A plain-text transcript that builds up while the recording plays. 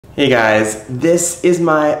Hey guys, this is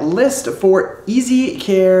my list for easy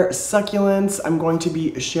care succulents. I'm going to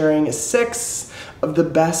be sharing 6 of the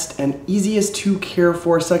best and easiest to care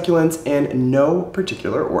for succulents in no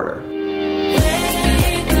particular order.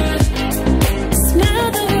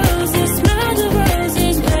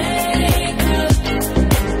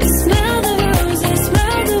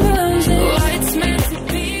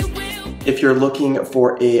 If you're looking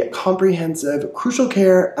for a comprehensive crucial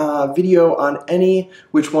care video on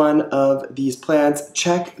which one of these plants,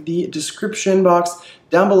 check the description box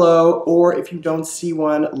down below, or if you don't see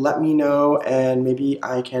one, let me know and maybe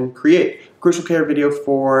I can create a crucial care video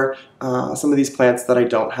for some of these plants that I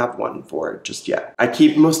don't have one for just yet. I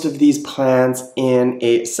keep most of these plants in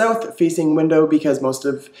a south-facing window because most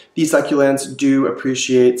of these succulents do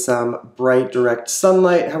appreciate some bright, direct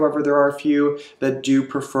sunlight. However, there are a few that do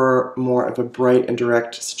prefer more of a bright and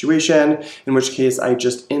direct situation, in which case I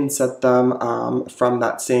just inset them from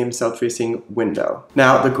that same south-facing window.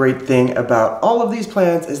 Now, the great thing about all of these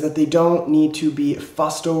plants is that they don't need to be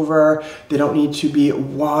fussed over. They don't need to be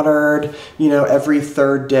watered, every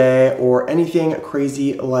 3rd day or anything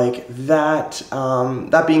crazy like that.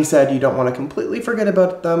 That being said, you don't want to completely forget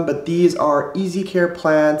about them, but these are easy care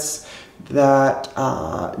plants that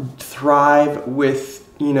thrive with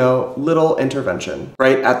little intervention.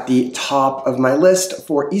 Right at the top of my list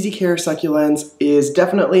for easy care succulents is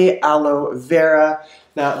definitely aloe vera.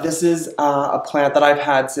 Now, this is a plant that I've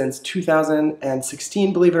had since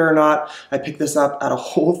 2016, believe it or not. I picked this up at a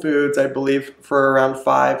Whole Foods, I believe, for around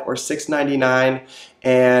 $5 or $6.99,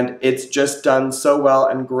 and it's just done so well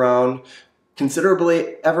and grown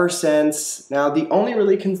considerably ever since. Now, the only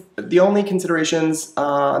considerations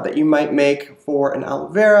that you might make for an aloe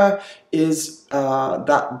vera is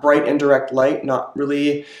that bright indirect light, not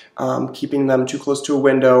really keeping them too close to a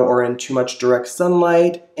window or in too much direct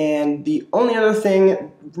sunlight. And the only other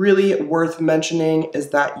thing really worth mentioning is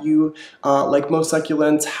that you, like most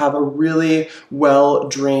succulents, have a really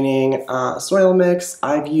well-draining soil mix.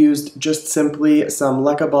 I've used just simply some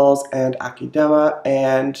leca balls and academa,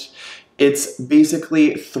 and it's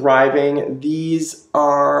basically thriving.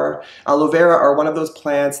 Aloe vera are one of those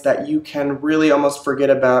plants that you can really almost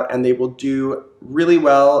forget about and they will do really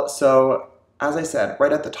well. So as I said,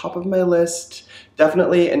 right at the top of my list,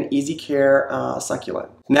 definitely an easy care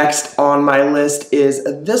succulent. Next on my list is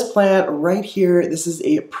this plant right here. This is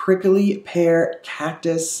a prickly pear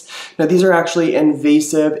cactus. Now, these are actually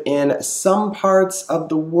invasive in some parts of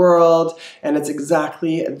the world, and it's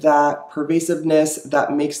exactly that pervasiveness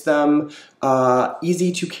that makes them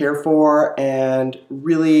easy to care for and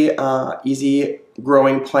really easy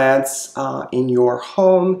growing plants in your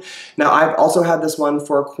home. Now, I've also had this one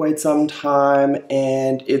for quite some time,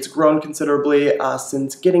 and it's grown considerably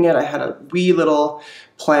since getting it. I had a wee little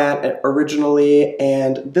plant originally,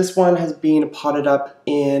 and this one has been potted up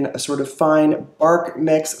in a sort of fine bark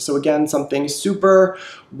mix. So again, something super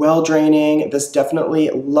well draining. This definitely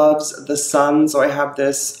loves the sun. So I have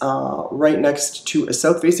this right next to a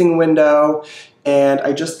south-facing window. And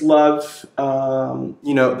I just love,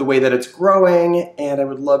 the way that it's growing, and I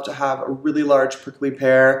would love to have a really large prickly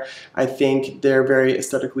pear. I think they're very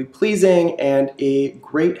aesthetically pleasing and a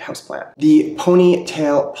great houseplant. The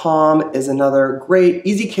ponytail palm is another great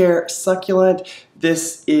easy care succulent.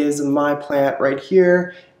 This is my plant right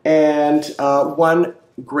here, and one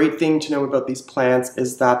great thing to know about these plants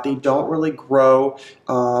is that they don't really grow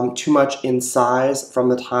too much in size from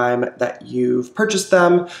the time that you've purchased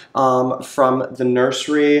them from the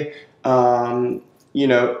nursery.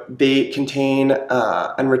 They contain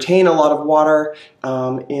and retain a lot of water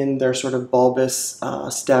in their sort of bulbous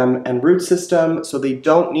stem and root system, so they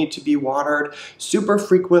don't need to be watered super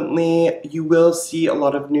frequently. You will see a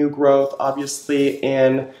lot of new growth, obviously,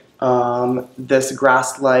 in this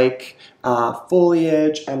grass-like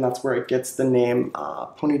foliage, and that's where it gets the name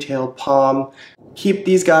ponytail palm. Keep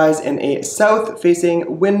these guys in a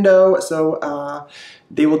south-facing window, so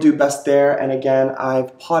they will do best there. And again,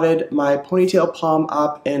 I've potted my ponytail palm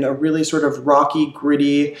up in a really sort of rocky,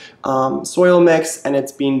 gritty soil mix, and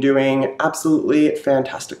it's been doing absolutely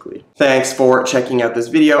fantastically. Thanks for checking out this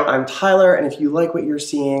video. I'm Tyler, and if you like what you're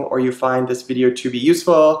seeing or you find this video to be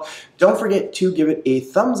useful, don't forget to give it a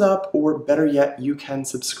thumbs up, or better yet, you can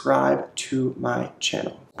subscribe to my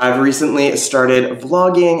channel. I've recently started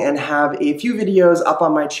vlogging and have a few videos up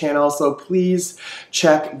on my channel, so please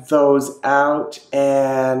check those out.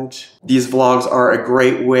 And these vlogs are a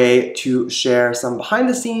great way to share some behind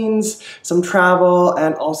the scenes, some travel,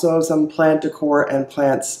 and also some plant decor and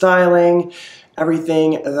plant styling.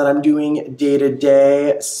 Everything that I'm doing day to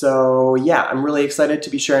day. So yeah, I'm really excited to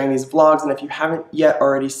be sharing these vlogs, and if you haven't yet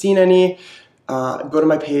already seen any, go to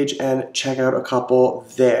my page and check out a couple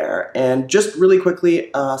there. And just really quickly,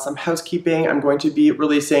 some housekeeping. I'm going to be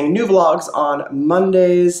releasing new vlogs on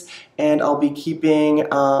Mondays, and I'll be keeping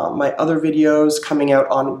my other videos coming out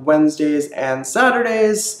on Wednesdays and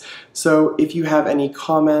Saturdays. So if you have any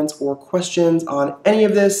comments or questions on any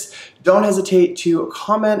of this, don't hesitate to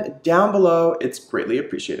comment down below. It's greatly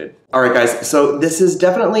appreciated. All right, guys, so this is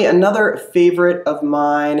definitely another favorite of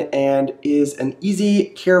mine and is an easy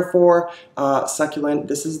care for succulent.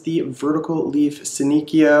 This is the vertical leaf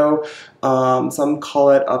Senecio. Some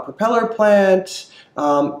call it a propeller plant.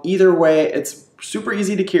 Either way, it's super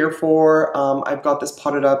easy to care for. I've got this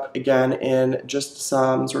potted up again in just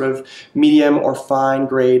some sort of medium or fine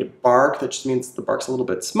grade bark. That just means the bark's a little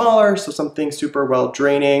bit smaller, so something super well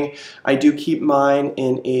draining. I do keep mine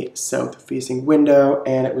in a south facing window,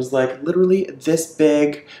 and it was like literally this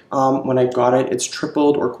big when I got it. It's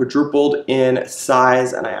tripled or quadrupled in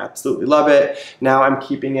size, and I absolutely love it. Now I'm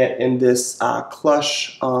keeping it in this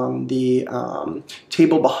clutch on the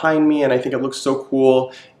table behind me, and I think it looks so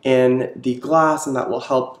cool in the glass, and that will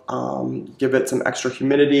help give it some extra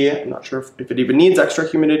humidity. I'm not sure if it even needs extra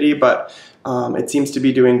humidity, but it seems to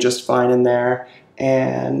be doing just fine in there.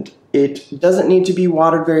 And it doesn't need to be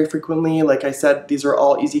watered very frequently. Like I said, these are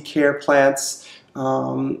all easy care plants.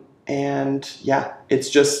 And yeah, it's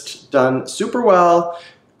just done super well.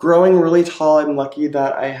 Growing really tall. I'm lucky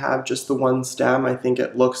that I have just the one stem. I think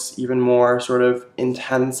it looks even more sort of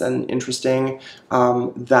intense and interesting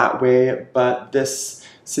that way. But this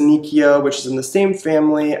Senecio, which is in the same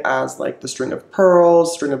family as like the string of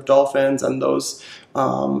pearls, string of dolphins, and those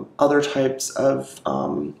other types of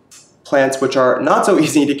plants which are not so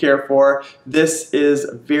easy to care for. This is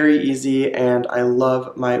very easy, and I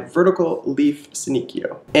love my vertical leaf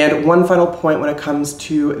Senecio. And one final point when it comes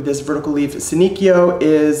to this vertical leaf Senecio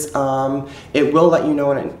is it will let you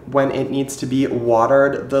know when it needs to be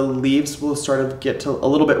watered. The leaves will sort of get a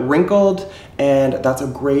little bit wrinkled, and that's a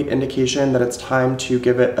great indication that it's time to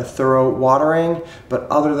give it a thorough watering. But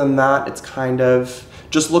other than that, it's kind of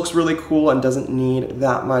just looks really cool and doesn't need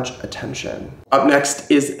that much attention. Up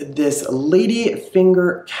next is this lady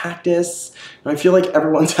finger cactus. And I feel like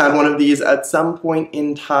everyone's had one of these at some point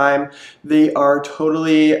in time. They are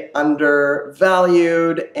totally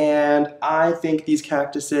undervalued, and I think these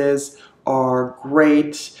cactuses are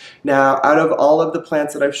great. Now, out of all of the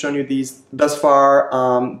plants that I've shown you these thus far,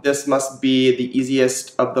 this must be the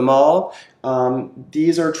easiest of them all.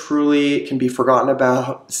 These are truly can be forgotten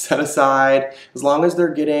about, set aside, as long as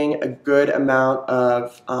they're getting a good amount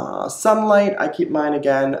of sunlight. I keep mine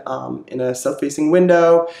again in a south-facing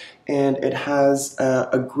window, and it has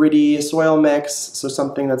a gritty soil mix, so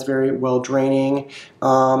something that's very well draining.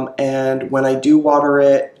 And when I do water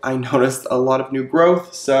it, I notice a lot of new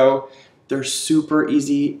growth, so they're super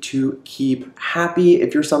easy to keep happy.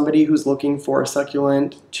 If you're somebody who's looking for a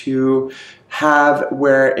succulent to have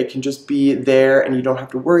where it can just be there and you don't have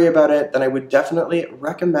to worry about it, then I would definitely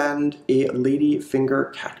recommend a lady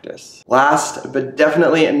finger cactus. Last but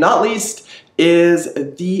definitely not least is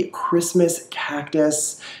the Christmas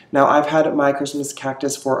cactus. Now, I've had my Christmas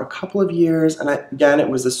cactus for a couple of years, and again, it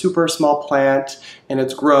was a super small plant, and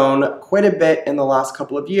it's grown quite a bit in the last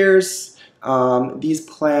couple of years. These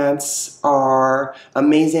plants are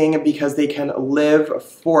amazing because they can live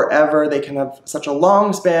forever. They can have such a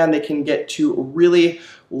long span. They can get to really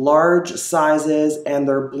large sizes, and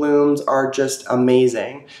their blooms are just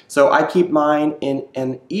amazing. So I keep mine in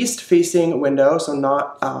an east-facing window, so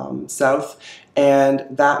not south, and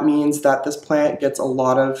that means that this plant gets a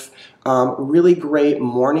lot of really great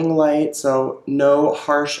morning light, so no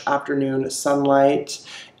harsh afternoon sunlight.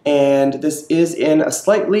 And this is in a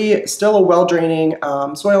slightly, still a well-draining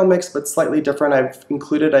soil mix, but slightly different. I've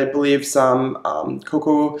included, I believe, some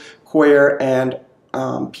cocoa coir and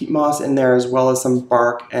peat moss in there, as well as some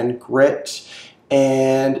bark and grit.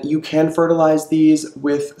 And you can fertilize these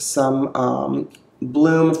with some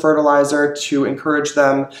bloom fertilizer to encourage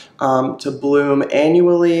them to bloom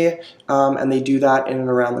annually, and they do that in and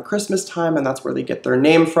around the Christmas time, and that's where they get their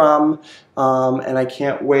name from. And I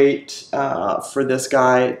can't wait for this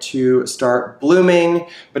guy to start blooming.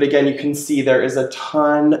 But again, you can see there is a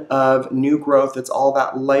ton of new growth. It's all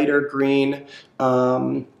that lighter green,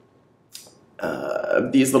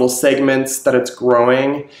 these little segments that it's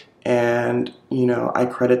growing. And, you know, I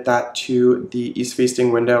credit that to the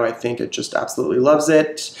east-facing window. I think it just absolutely loves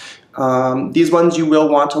it. These ones you will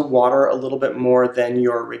want to water a little bit more than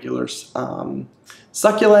your regular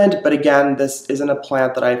succulent, but again, this isn't a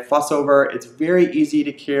plant that I fuss over. It's very easy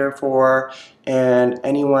to care for, and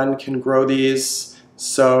anyone can grow these.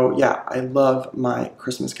 So yeah, I love my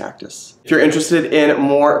Christmas cactus. If you're interested in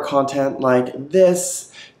more content like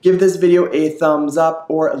this, give this video a thumbs up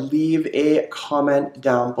or leave a comment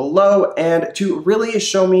down below. And to really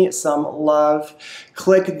show me some love,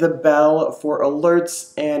 click the bell for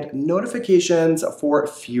alerts and notifications for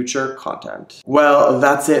future content. Well,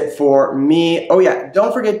 that's it for me. Oh yeah,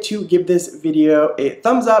 don't forget to give this video a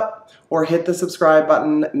thumbs up or hit the subscribe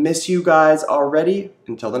button. Miss you guys already.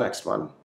 Until the next one.